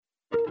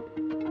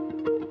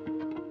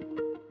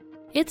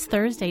It's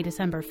Thursday,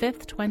 December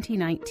 5th,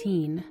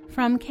 2019.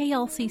 From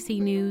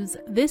KLCC News,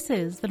 this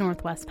is the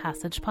Northwest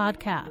Passage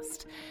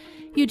podcast.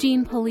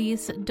 Eugene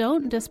Police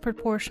don't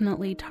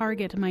disproportionately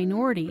target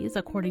minorities,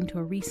 according to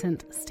a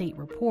recent state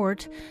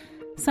report.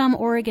 Some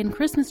Oregon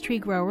Christmas tree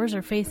growers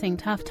are facing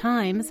tough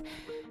times.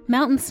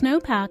 Mountain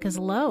snowpack is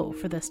low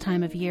for this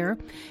time of year,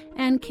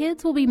 and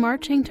kids will be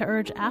marching to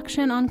urge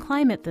action on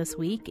climate this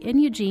week in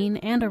Eugene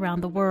and around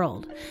the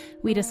world.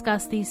 We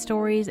discuss these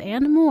stories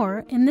and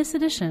more in this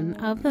edition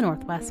of the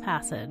Northwest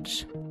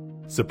Passage.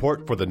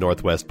 Support for the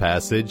Northwest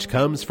Passage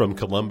comes from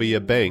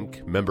Columbia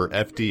Bank, member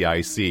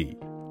FDIC.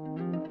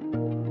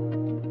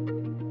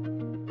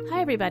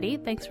 Hi, everybody.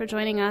 Thanks for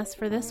joining us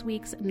for this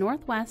week's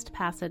Northwest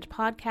Passage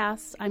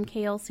podcast. I'm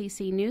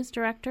KLCC News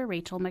Director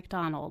Rachel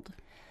McDonald.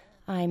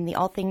 I'm the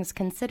All Things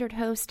Considered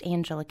host,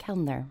 Angela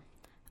Kellner.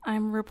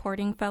 I'm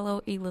reporting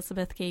fellow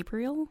Elizabeth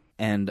Gabriel.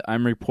 And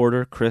I'm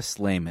reporter Chris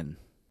Lehman.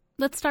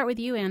 Let's start with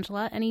you,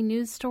 Angela. Any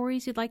news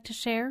stories you'd like to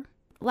share?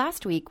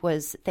 Last week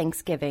was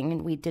Thanksgiving,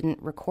 and we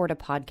didn't record a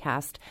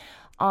podcast.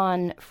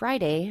 On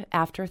Friday,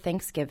 after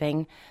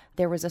Thanksgiving,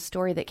 there was a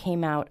story that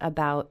came out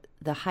about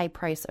the high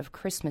price of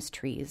Christmas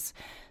trees.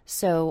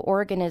 So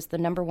Oregon is the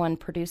number one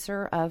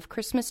producer of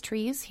Christmas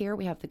trees. Here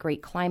we have the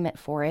great climate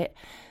for it.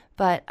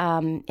 But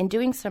in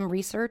doing some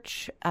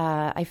research,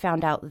 I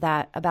found out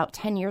that about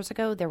 10 years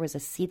ago, there was a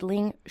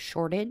seedling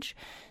shortage.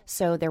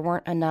 So there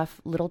weren't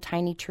enough little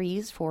tiny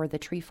trees for the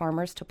tree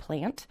farmers to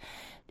plant.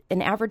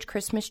 An average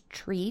Christmas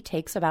tree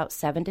takes about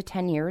 7 to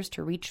 10 years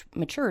to reach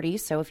maturity.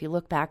 So if you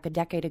look back a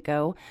decade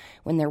ago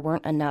when there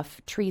weren't enough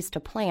trees to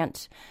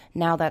plant,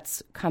 now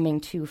that's coming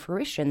to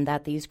fruition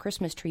that these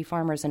Christmas tree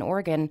farmers in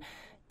Oregon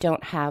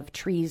don't have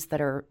trees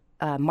that are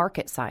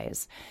market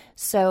size.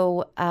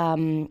 So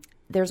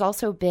there's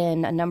also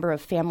been a number of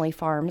family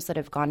farms that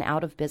have gone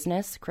out of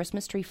business.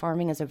 Christmas tree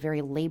farming is a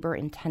very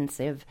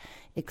labor-intensive,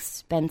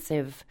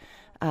 expensive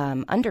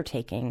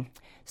undertaking.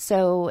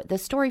 So the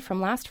story from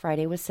last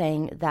Friday was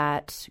saying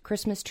that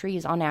Christmas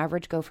trees on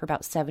average go for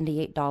about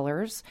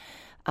 $78.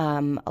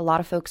 A lot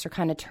of folks are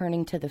kind of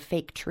turning to the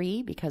fake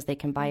tree because they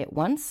can buy it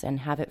once and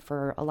have it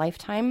for a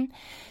lifetime.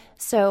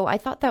 So I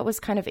thought that was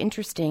kind of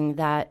interesting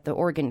that the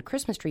Oregon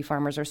Christmas tree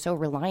farmers are so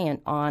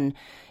reliant on,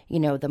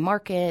 the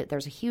market.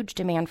 There's a huge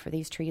demand for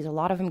these trees. A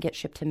lot of them get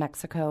shipped to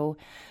Mexico.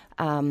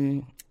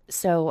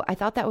 So I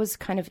thought that was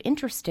kind of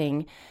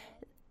interesting.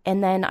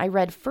 And then I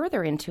read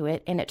further into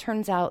it, and it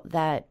turns out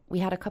that we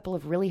had a couple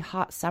of really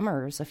hot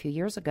summers a few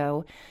years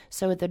ago.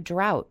 So the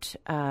drought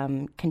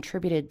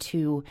contributed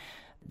to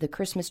the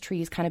Christmas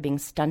trees kind of being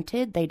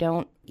stunted. They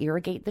don't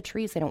irrigate the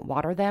trees. They don't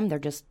water them. They're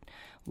just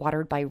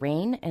watered by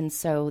rain. And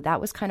so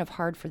that was kind of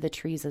hard for the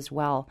trees as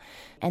well.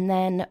 And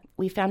then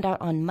we found out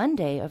on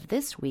Monday of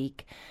this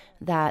week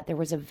that there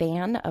was a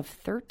van of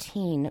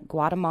 13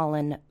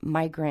 Guatemalan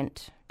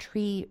migrant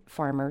tree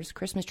farmers,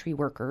 Christmas tree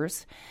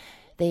workers.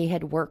 They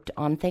had worked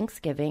on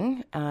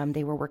Thanksgiving.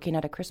 They were working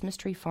at a Christmas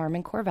tree farm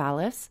in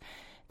Corvallis.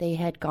 They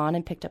had gone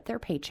and picked up their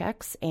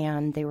paychecks,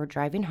 and they were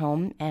driving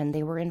home, and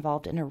they were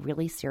involved in a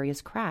really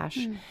serious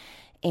crash.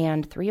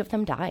 And 3 of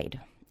them died,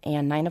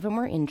 and 9 of them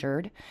were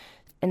injured.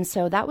 And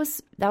so that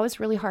was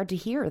really hard to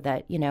hear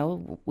that,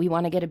 we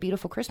want to get a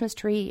beautiful Christmas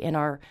tree in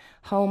our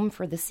home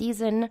for the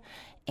season,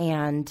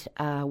 and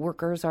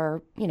workers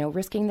are,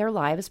 risking their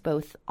lives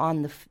both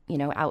on the,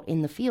 out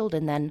in the field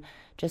and then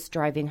just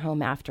driving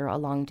home after a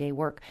long day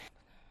work.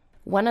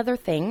 One other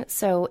thing,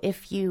 so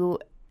if you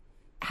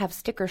have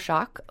sticker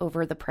shock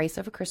over the price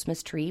of a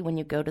Christmas tree when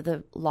you go to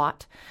the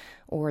lot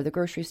or the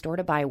grocery store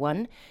to buy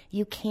one,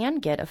 you can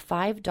get a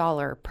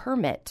 $5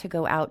 permit to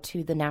go out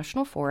to the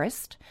National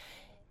Forest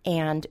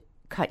and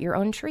cut your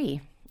own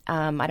tree.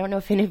 I don't know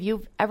if any of you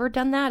have ever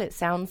done that. It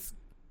sounds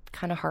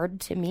kind of hard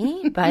to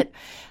me, but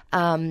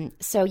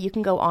so you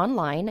can go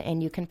online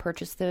and you can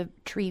purchase the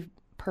tree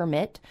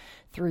permit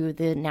through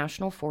the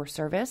National Forest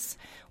Service,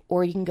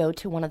 or you can go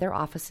to one of their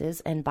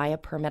offices and buy a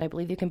permit. I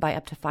believe you can buy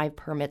up to 5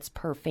 permits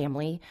per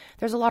family.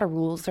 There's a lot of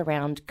rules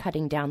around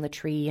cutting down the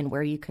tree and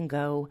where you can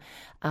go,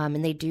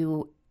 and they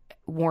do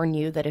warn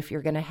you that if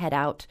you're going to head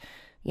out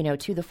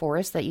to the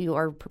forest, that you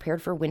are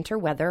prepared for winter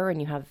weather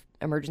and you have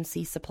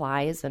emergency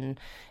supplies and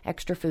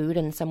extra food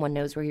and someone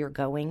knows where you're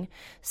going.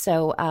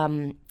 So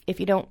if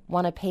you don't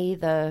want to pay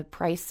the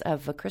price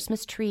of a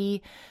Christmas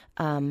tree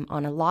on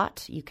a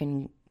lot, you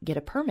can get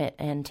a permit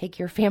and take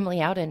your family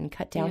out and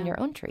cut down your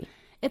own tree.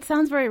 It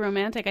sounds very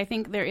romantic. I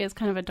think there is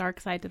kind of a dark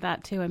side to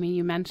that, too. I mean,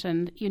 you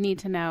mentioned you need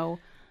to know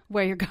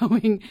where you're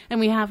going, and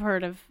we have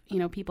heard of,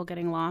 people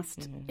getting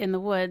lost in the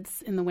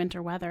woods in the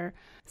winter weather.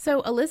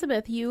 So,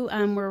 Elizabeth, you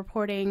were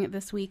reporting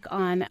this week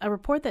on a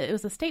report that it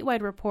was a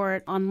statewide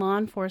report on law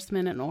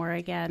enforcement in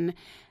Oregon,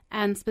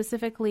 and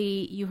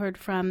specifically you heard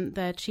from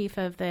the chief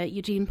of the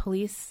Eugene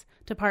Police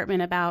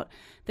Department about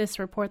this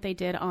report they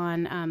did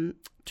on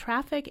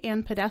traffic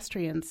and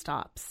pedestrian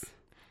stops.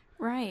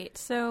 Right.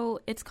 So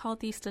it's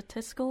called the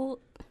Statistical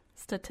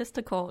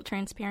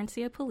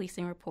Transparency of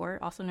Policing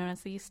Report, also known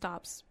as the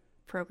STOPS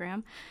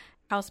program.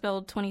 House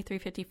Bill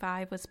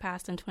 2355 was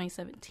passed in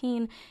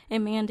 2017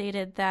 and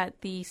mandated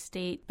that the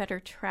state better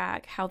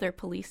track how they're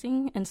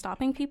policing and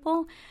stopping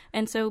people.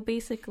 And so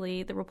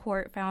basically the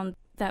report found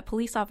that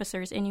police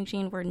officers in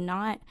Eugene were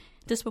not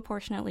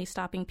disproportionately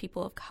stopping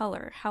people of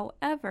color.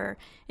 However,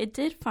 it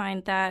did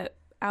find that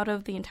out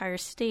of the entire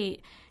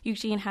state,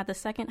 Eugene had the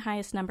second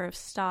highest number of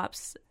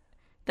stops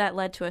that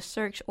led to a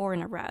search or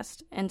an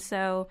arrest. And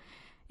so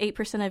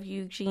 8% of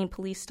Eugene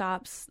police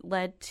stops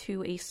led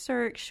to a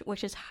search,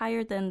 which is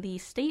higher than the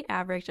state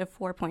average of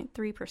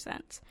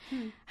 4.3%.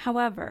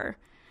 However,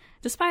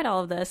 despite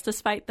all of this,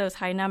 despite those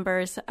high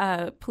numbers,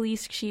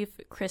 Police Chief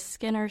Chris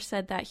Skinner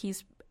said that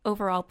he's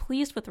overall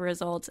pleased with the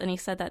results, and he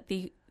said that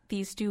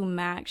these do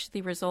match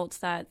the results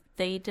that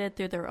they did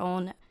through their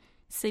own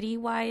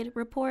citywide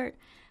report,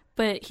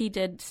 but he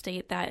did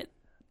state that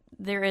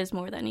there is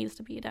more that needs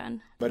to be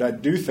done. But I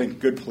do think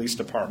good police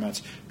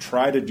departments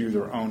try to do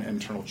their own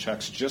internal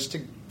checks just to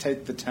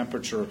take the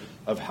temperature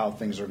of how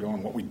things are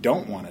going. What we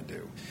don't want to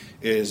do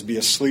is be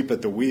asleep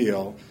at the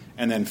wheel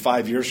and then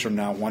 5 years from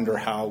now wonder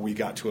how we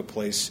got to a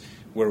place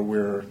where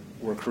we're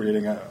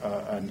creating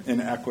an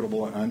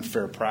inequitable and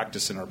unfair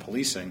practice in our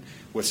policing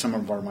with some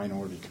of our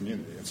minority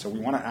community. And so we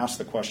want to ask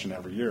the question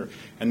every year,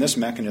 and this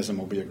mechanism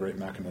will be a great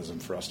mechanism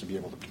for us to be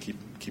able to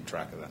keep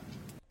track of that.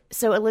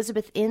 So,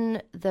 Elizabeth,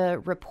 in the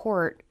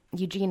report,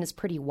 Eugene is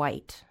pretty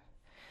white.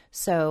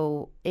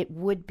 So it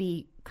would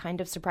be kind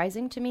of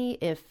surprising to me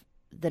if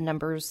the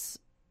numbers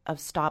of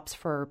stops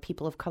for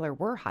people of color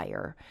were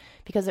higher,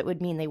 because it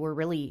would mean they were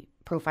really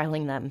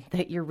profiling them,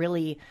 that you're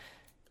really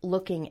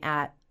looking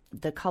at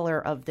the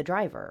color of the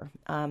driver.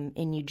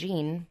 In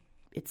Eugene,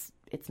 it's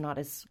not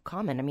as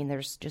common. I mean,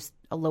 there's just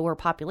a lower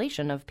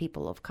population of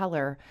people of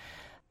color.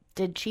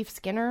 Did Chief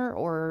Skinner,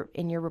 or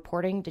in your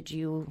reporting, did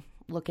you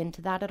look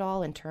into that at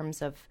all in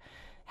terms of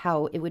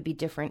how it would be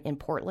different in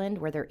Portland,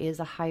 where there is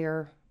a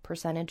higher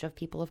percentage of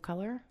people of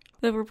color?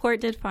 The report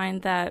did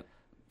find that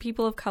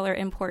people of color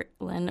in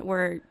Portland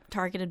were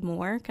targeted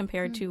more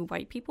compared to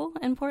white people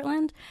in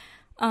Portland.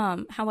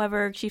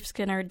 However, Chief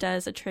Skinner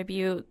does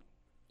attribute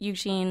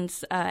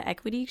Eugene's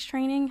equities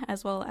training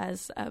as well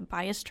as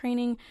bias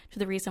training to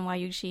the reason why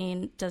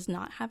Eugene does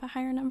not have a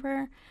higher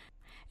number.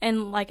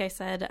 And like I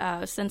said,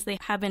 since they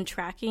have been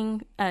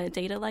tracking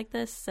data like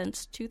this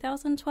since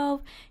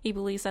 2012, he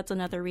believes that's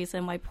another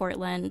reason why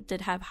Portland did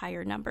have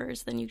higher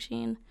numbers than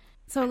Eugene.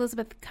 So,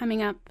 Elizabeth,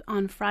 coming up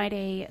on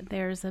Friday,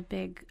 there's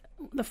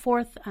the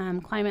fourth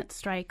climate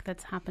strike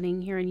that's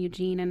happening here in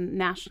Eugene and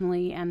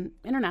nationally and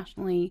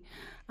internationally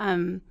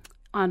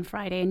on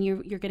Friday, and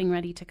you're getting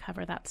ready to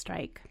cover that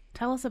strike.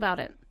 Tell us about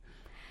it.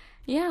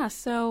 Yeah,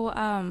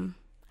 so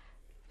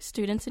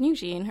students in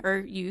Eugene, or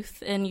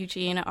youth in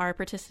Eugene, are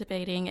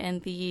participating in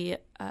the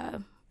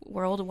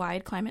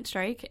worldwide climate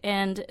strike.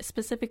 And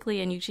specifically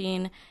in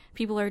Eugene,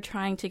 people are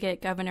trying to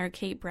get Governor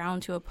Kate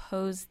Brown to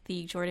oppose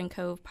the Jordan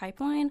Cove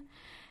pipeline.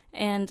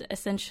 And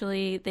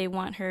essentially, they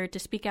want her to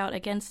speak out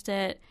against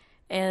it.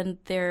 And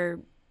they're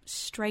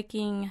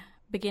striking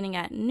beginning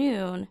at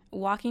noon,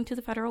 walking to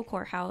the federal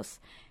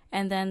courthouse.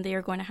 And then they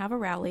are going to have a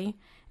rally.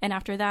 And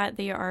after that,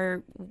 they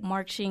are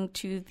marching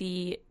to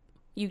the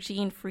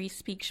Eugene Free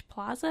Speech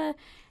Plaza,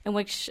 in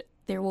which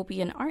there will be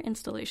an art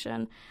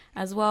installation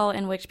as well,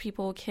 in which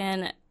people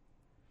can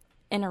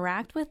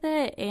interact with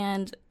it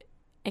and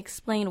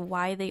explain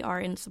why they are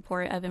in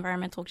support of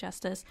environmental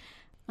justice.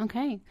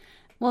 Okay.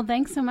 Well,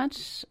 thanks so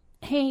much.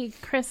 Hey,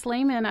 Chris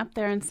Lehman up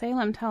there in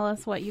Salem, tell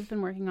us what you've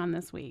been working on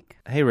this week.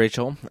 Hey,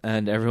 Rachel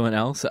and everyone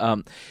else.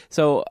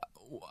 So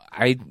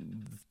I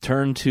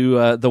turned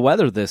to the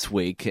weather this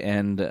week,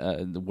 and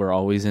we're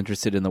always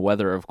interested in the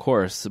weather, of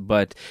course.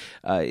 But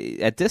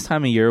at this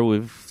time of year,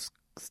 we've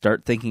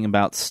start thinking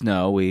about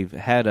snow. We've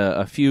had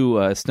a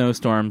few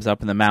snowstorms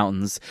up in the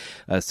mountains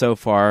so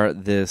far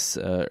this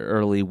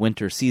early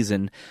winter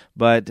season,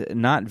 but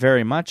not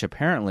very much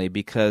apparently,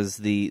 because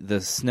the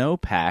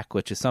Snowpack,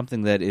 which is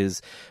something that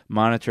is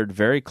monitored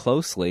very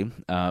closely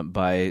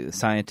by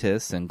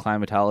scientists and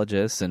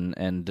climatologists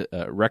and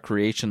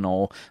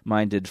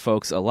recreational-minded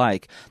folks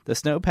alike, the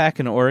Snowpack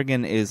in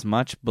Oregon is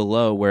much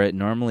below where it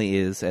normally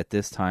is at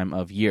this time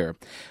of year.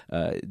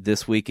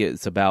 This week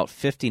it's about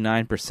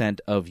 59%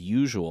 of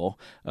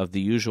the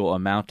usual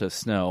amount of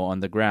snow on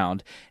the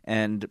ground,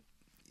 and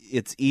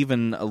it's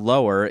even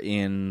lower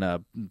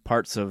in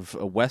parts of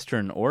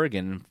western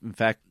Oregon. In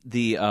fact,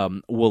 the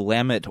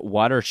Willamette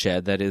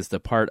watershed, that is the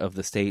part of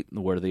the state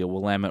where the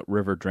Willamette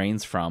River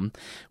drains from,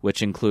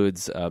 which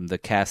includes the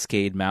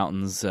Cascade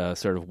Mountains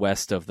sort of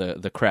west of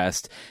the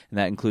crest, and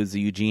that includes the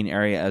Eugene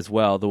area as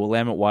well. The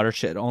Willamette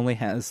watershed only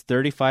has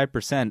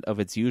 35% of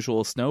its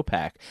usual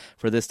snowpack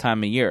for this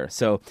time of year.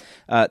 So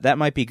that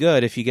might be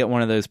good if you get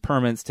one of those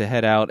permits to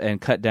head out and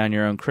cut down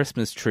your own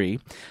Christmas tree.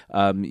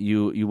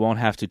 You won't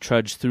have to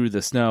trudge through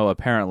the snow,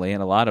 apparently,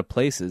 in a lot of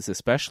places,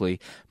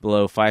 especially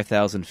below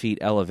 5,000 feet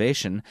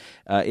elevation.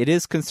 It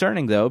is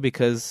concerning, though,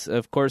 because,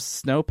 of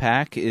course,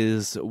 snowpack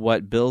is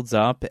what builds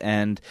up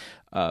and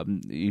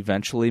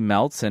eventually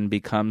melts and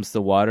becomes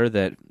the water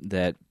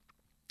that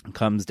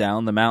comes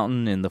down the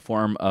mountain in the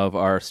form of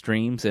our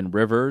streams and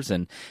rivers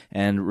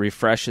and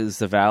refreshes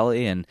the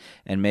valley and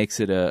makes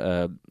it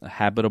a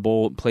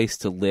habitable place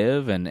to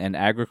live, and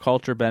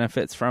agriculture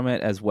benefits from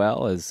it as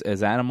well as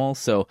animals.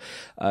 So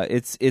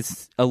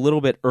it's a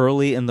little bit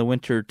early in the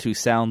winter to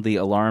sound the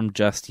alarm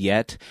just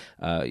yet.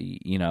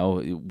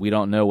 We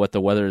don't know what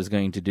the weather is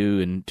going to do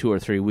in 2 or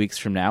 3 weeks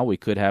from now. We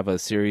could have a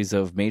series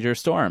of major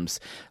storms,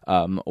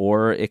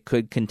 or it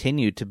could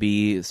continue to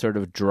be sort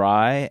of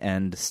dry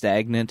and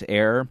stagnant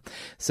air.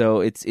 So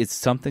it's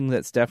something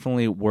that's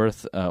definitely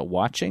worth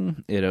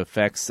watching. It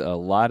affects a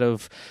lot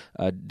of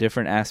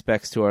different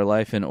aspects to our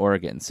life in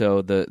Oregon.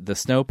 So the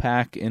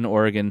snowpack in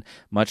Oregon,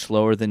 much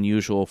lower than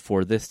usual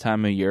for this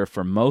time of year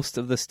for most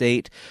of the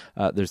state.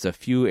 There's a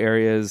few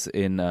areas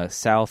in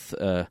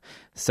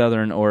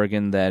southern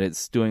Oregon that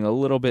it's doing a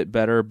little bit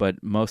better,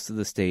 but most of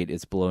the state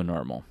is below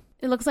normal.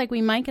 It looks like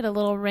we might get a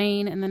little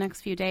rain in the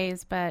next few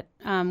days, but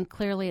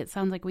clearly it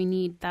sounds like we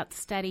need that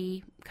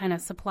steady kind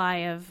of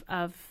supply of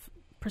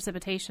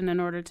precipitation in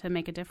order to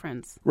make a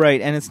difference.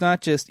 Right, and it's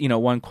not just,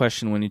 one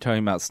question when you're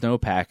talking about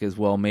snowpack is,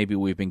 well, maybe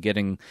we've been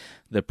getting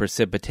the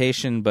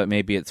precipitation, but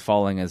maybe it's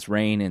falling as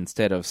rain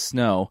instead of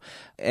snow.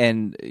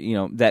 And,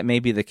 that may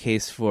be the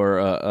case for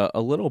a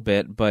little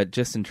bit, but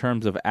just in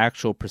terms of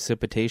actual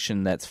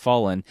precipitation that's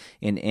fallen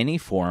in any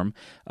form,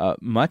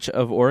 much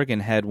of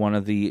Oregon had one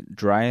of the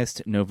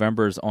driest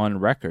Novembers on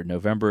record.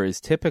 November is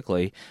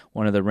typically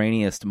one of the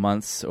rainiest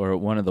months or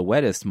one of the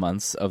wettest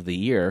months of the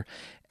year.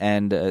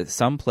 And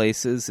some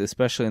places,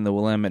 especially in the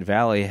Willamette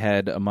Valley,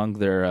 had among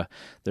their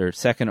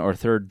second or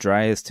third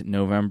driest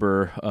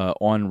November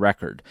on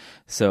record.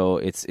 So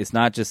it's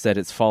not just that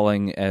it's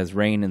falling as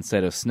rain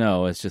instead of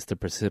snow. It's just the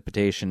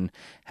precipitation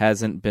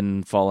hasn't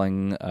been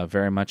falling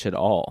very much at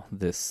all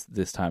this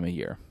time of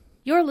year.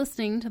 You're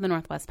listening to the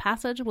Northwest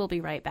Passage. We'll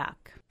be right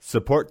back.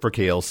 Support for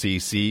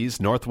KLCC's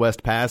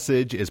Northwest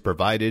Passage is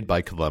provided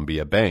by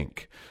Columbia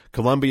Bank.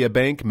 Columbia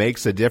Bank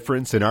makes a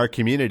difference in our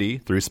community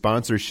through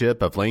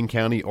sponsorship of Lane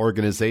County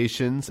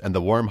organizations and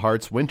the Warm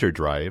Hearts Winter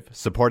Drive,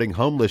 supporting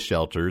homeless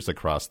shelters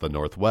across the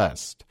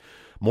Northwest.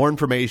 More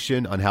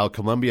information on how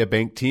Columbia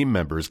Bank team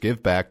members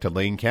give back to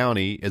Lane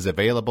County is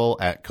available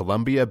at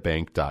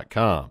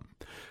columbiabank.com.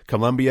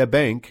 Columbia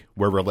Bank,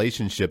 where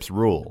relationships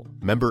rule.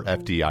 Member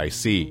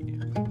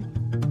FDIC.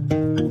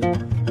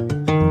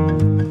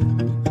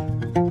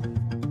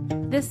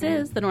 This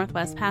is the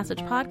Northwest Passage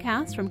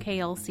podcast from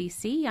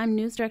KLCC. I'm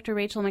News Director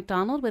Rachel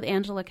McDonald with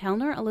Angela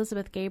Kellner,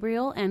 Elizabeth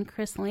Gabriel, and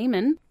Chris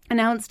Lehman. And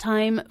now it's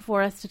time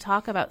for us to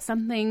talk about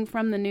something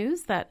from the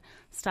news that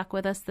stuck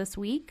with us this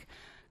week.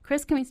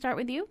 Chris, can we start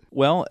with you?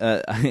 Well,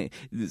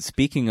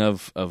 speaking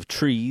of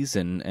trees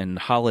and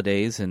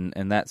holidays and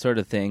that sort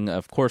of thing,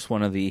 of course,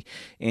 one of the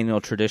annual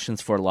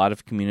traditions for a lot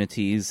of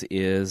communities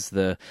is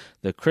the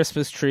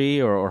Christmas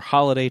tree or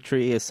holiday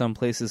tree, as some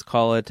places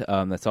call it.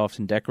 That's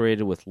often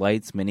decorated with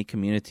lights. Many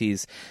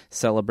communities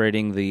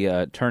celebrating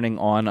the turning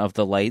on of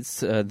the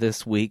lights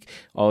this week.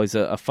 Always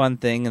a fun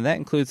thing, and that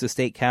includes the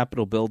state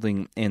capitol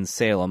building in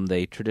Salem.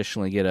 They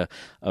traditionally get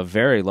a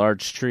very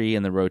large tree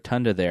in the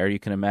rotunda there. You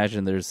can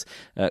imagine there's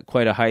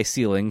quite a high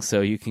ceiling,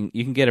 so you can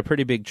get a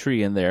pretty big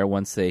tree in there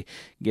once they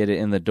get it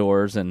in the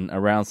doors and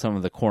around some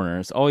of the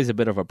corners. Always a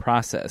bit of a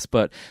process,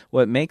 but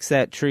what makes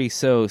that tree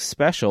so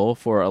special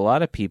for a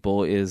lot of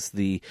people is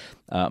the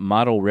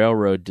model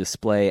railroad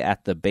display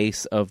at the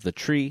base of the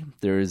tree.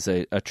 There is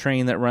a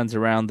train that runs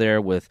around there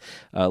with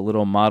a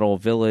little model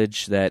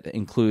village that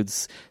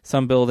includes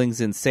some buildings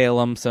in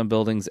Salem, some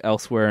buildings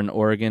elsewhere in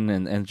Oregon,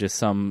 and just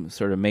some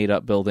sort of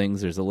made-up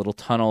buildings. There's a little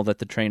tunnel that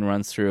the train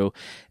runs through,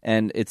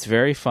 and it's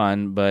very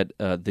fun, but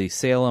the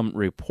Salem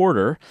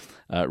Reporter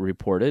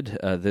reported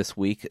this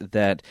week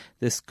that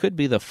this could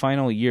be the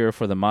final year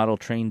for the model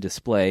train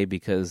display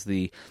because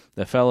the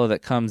fellow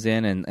that comes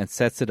in and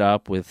sets it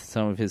up with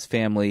some of his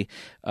family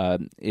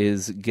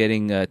is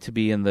getting to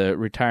be in the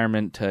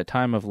retirement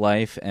time of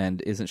life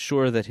and isn't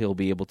sure that he'll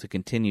be able to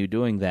continue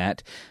doing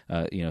that,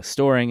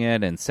 storing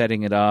it and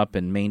setting it up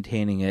and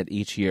maintaining it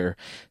each year.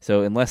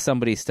 So unless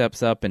somebody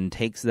steps up and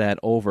takes that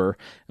over,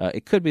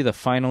 it could be the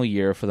final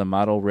year for the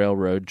model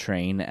railroad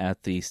train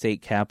at the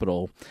state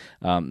capitol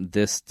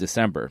this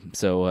December.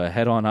 So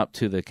head on up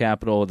to the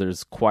Capitol.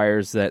 There's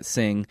choirs that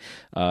sing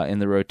in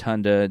the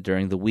rotunda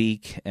during the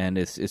week, and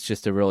it's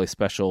just a really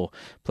special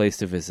place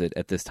to visit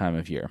at this time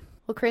of year.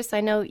 Well, Chris, I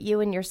know you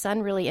and your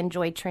son really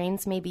enjoy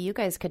trains. Maybe you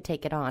guys could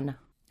take it on.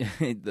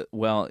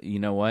 Well, you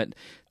know what?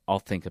 I'll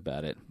think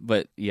about it.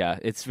 But yeah,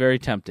 it's very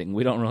tempting.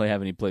 We don't really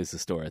have any place to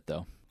store it,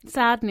 though.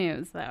 Sad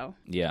news, though.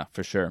 Yeah,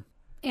 for sure.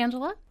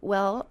 Angela?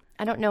 Well,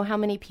 I don't know how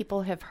many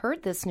people have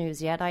heard this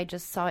news yet. I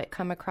just saw it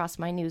come across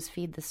my news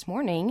feed this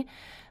morning.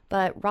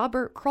 But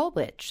Robert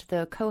Krulwich,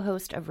 the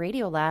co-host of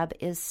Radiolab,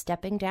 is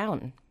stepping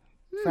down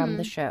from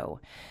the show.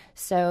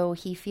 So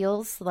he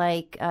feels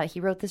like he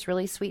wrote this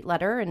really sweet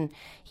letter, and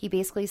he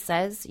basically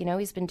says,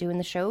 he's been doing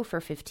the show for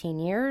 15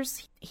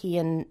 years. He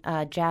and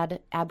Jad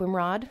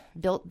Abumrad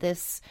built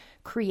this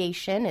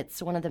creation.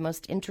 It's one of the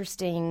most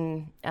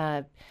interesting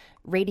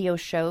radio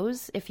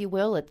shows, if you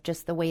will. It's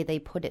just the way they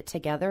put it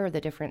together,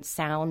 the different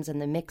sounds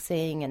and the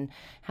mixing and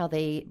how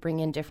they bring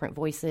in different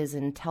voices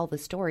and tell the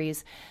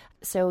stories.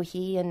 So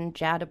he and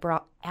Jad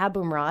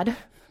Abumrad,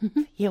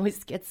 he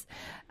always gets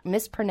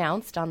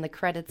mispronounced on the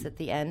credits at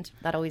the end.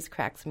 That always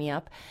cracks me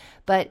up.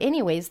 But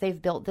anyways, they've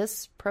built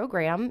this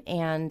program,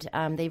 and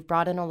they've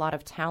brought in a lot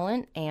of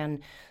talent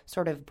and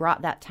sort of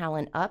brought that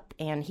talent up.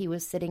 And he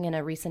was sitting in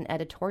a recent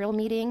editorial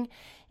meeting,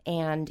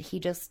 and he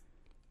just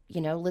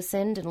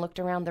listened and looked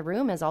around the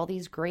room as all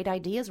these great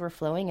ideas were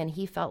flowing, and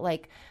he felt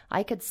like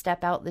I could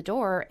step out the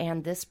door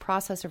and this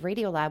process of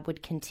Radiolab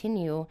would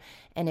continue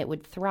and it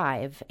would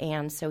thrive.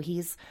 And so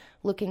he's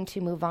looking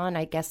to move on.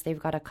 I guess they've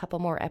got a couple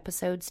more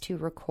episodes to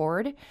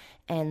record,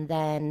 and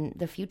then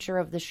the future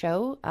of the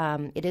show,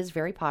 it is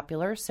very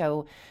popular,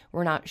 so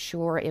we're not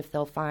sure if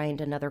they'll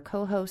find another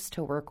co-host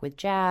to work with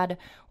Jad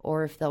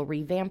or if they'll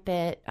revamp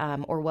it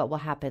or what will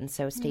happen,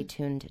 so stay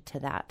tuned to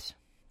that.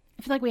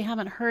 I feel like we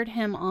haven't heard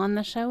him on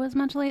the show as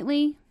much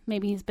lately.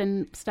 Maybe he's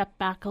been stepped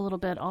back a little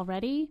bit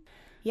already.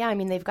 Yeah, I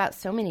mean, they've got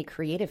so many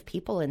creative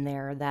people in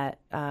there that,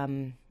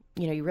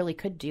 you really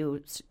could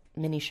do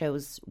many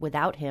shows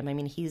without him. I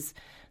mean, he's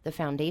the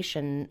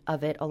foundation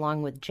of it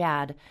along with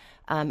Jad.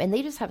 And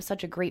they just have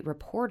such a great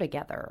rapport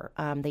together.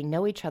 They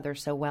know each other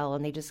so well,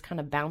 and they just kind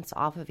of bounce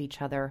off of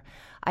each other.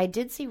 I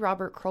did see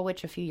Robert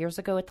Krulwich a few years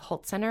ago at the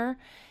Holt Center,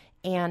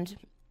 and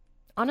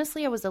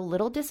honestly, I was a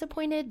little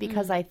disappointed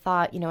because I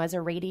thought, as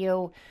a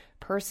radio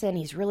person,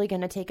 he's really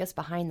going to take us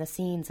behind the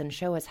scenes and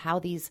show us how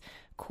these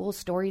cool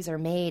stories are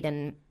made.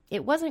 And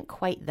it wasn't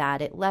quite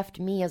that. It left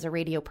me as a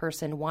radio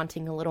person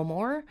wanting a little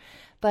more.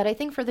 But I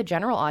think for the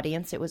general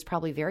audience, it was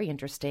probably very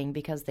interesting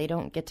because they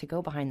don't get to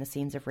go behind the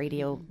scenes of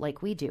radio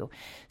like we do.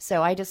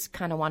 So I just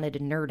kind of wanted to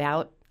nerd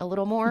out a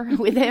little more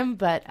with him.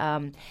 But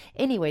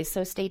anyway,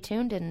 so stay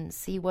tuned and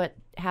see what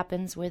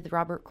happens with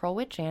Robert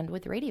Krulwich and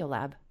with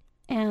Radiolab.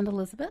 And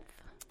Elizabeth?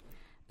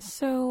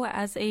 So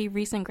as a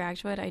recent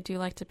graduate, I do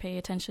like to pay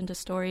attention to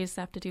stories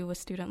that have to do with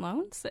student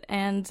loans.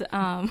 And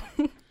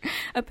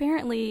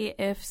apparently,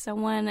 if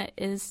someone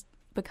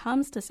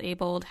becomes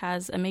disabled,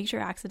 has a major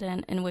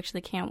accident in which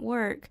they can't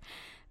work,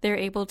 they're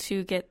able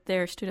to get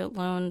their student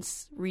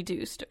loans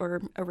reduced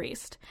or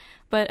erased.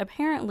 But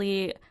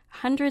apparently,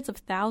 hundreds of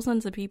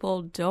thousands of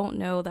people don't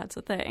know that's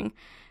a thing.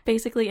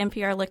 Basically,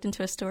 NPR looked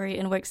into a story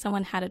in which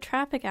someone had a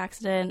traffic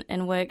accident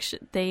in which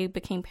they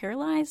became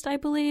paralyzed, I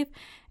believe,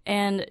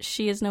 and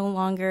she is no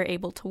longer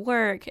able to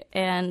work,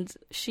 and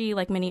she,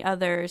 like many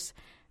others,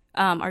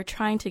 are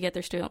trying to get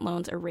their student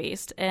loans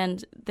erased,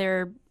 and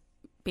they're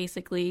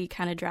basically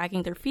kind of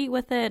dragging their feet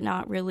with it,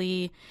 not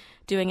really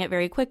doing it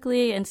very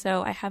quickly. And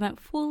so I haven't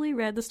fully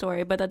read the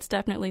story, but that's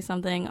definitely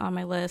something on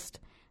my list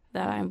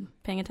that I'm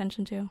paying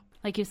attention to.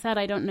 Like you said,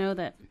 I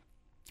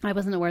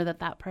wasn't aware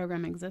that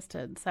program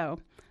existed. So,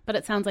 but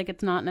it sounds like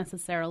it's not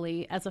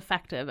necessarily as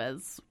effective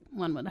as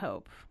one would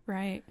hope.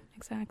 Right,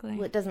 exactly.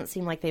 Well, it doesn't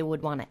seem like they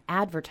would want to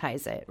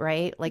advertise it,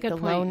 right? Like the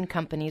loan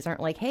companies aren't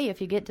like, hey,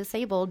 if you get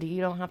disabled,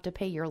 you don't have to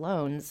pay your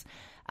loans.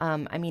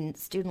 I mean,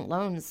 student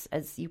loans,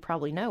 as you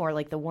probably know, are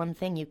like the one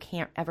thing you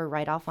can't ever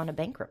write off on a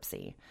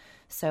bankruptcy.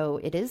 So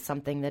it is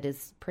something that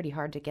is pretty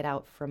hard to get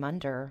out from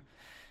under.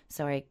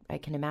 So I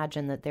can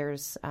imagine that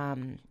there's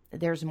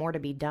more to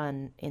be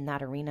done in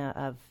that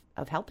arena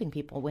of helping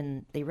people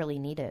when they really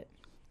need it.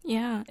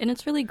 Yeah, and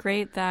it's really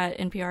great that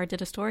NPR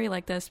did a story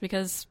like this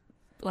because,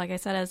 like I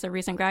said, as a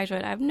recent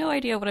graduate, I have no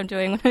idea what I'm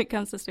doing when it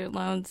comes to student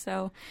loans.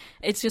 So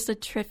it's just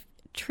a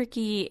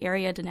tricky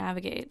area to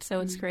navigate. So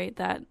it's great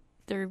that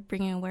they're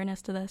bringing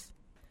awareness to this.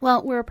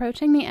 Well, we're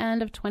approaching the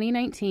end of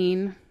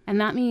 2019,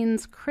 and that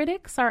means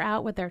critics are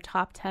out with their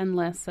top 10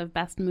 lists of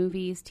best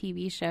movies,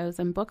 TV shows,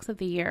 and books of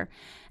the year.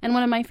 And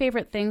one of my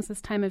favorite things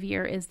this time of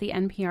year is the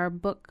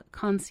NPR Book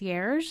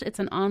Concierge. It's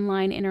an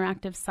online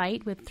interactive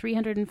site with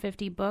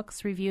 350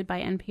 books reviewed by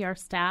NPR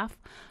staff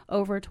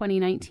over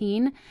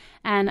 2019.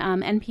 And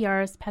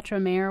NPR's Petra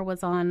Mayer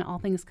was on All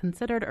Things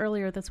Considered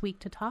earlier this week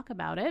to talk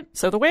about it.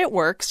 So the way it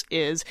works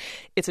is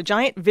it's a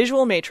giant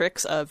visual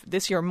matrix of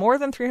this year more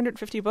than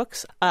 350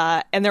 books,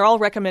 and they're all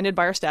recommended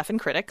by our staff and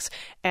critics.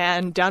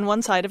 And down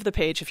one side of the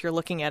page, if you're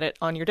looking at it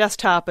on your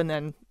desktop, and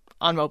then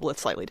on mobile,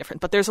 it's slightly different.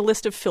 But there's a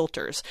list of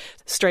filters,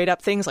 straight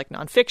up things like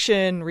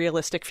nonfiction,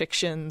 realistic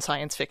fiction,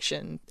 science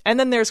fiction. And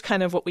then there's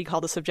kind of what we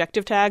call the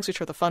subjective tags, which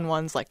are the fun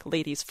ones like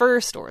ladies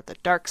first or the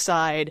dark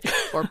side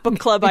or book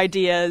club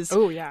ideas.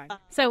 Oh, yeah.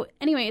 So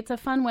anyway, it's a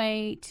fun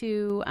way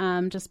to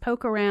just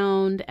poke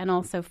around and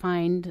also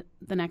find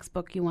the next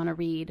book you want to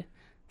read.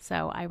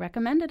 So I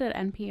recommend it at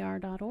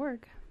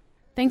npr.org.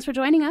 Thanks for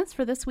joining us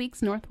for this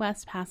week's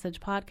Northwest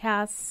Passage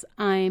podcasts.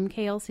 I'm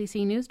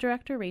KLCC News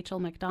Director Rachel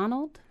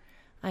McDonald.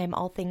 I'm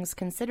All Things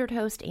Considered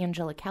host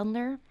Angela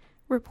Kellner.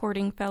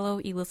 Reporting fellow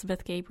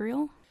Elizabeth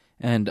Gabriel.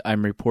 And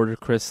I'm reporter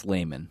Chris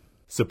Lehman.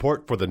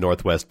 Support for the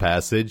Northwest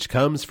Passage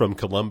comes from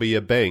Columbia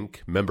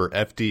Bank, member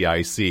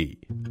FDIC.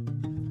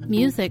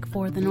 Music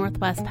for the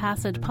Northwest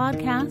Passage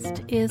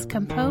podcast is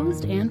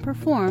composed and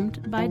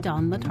performed by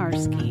Don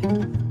Latarski.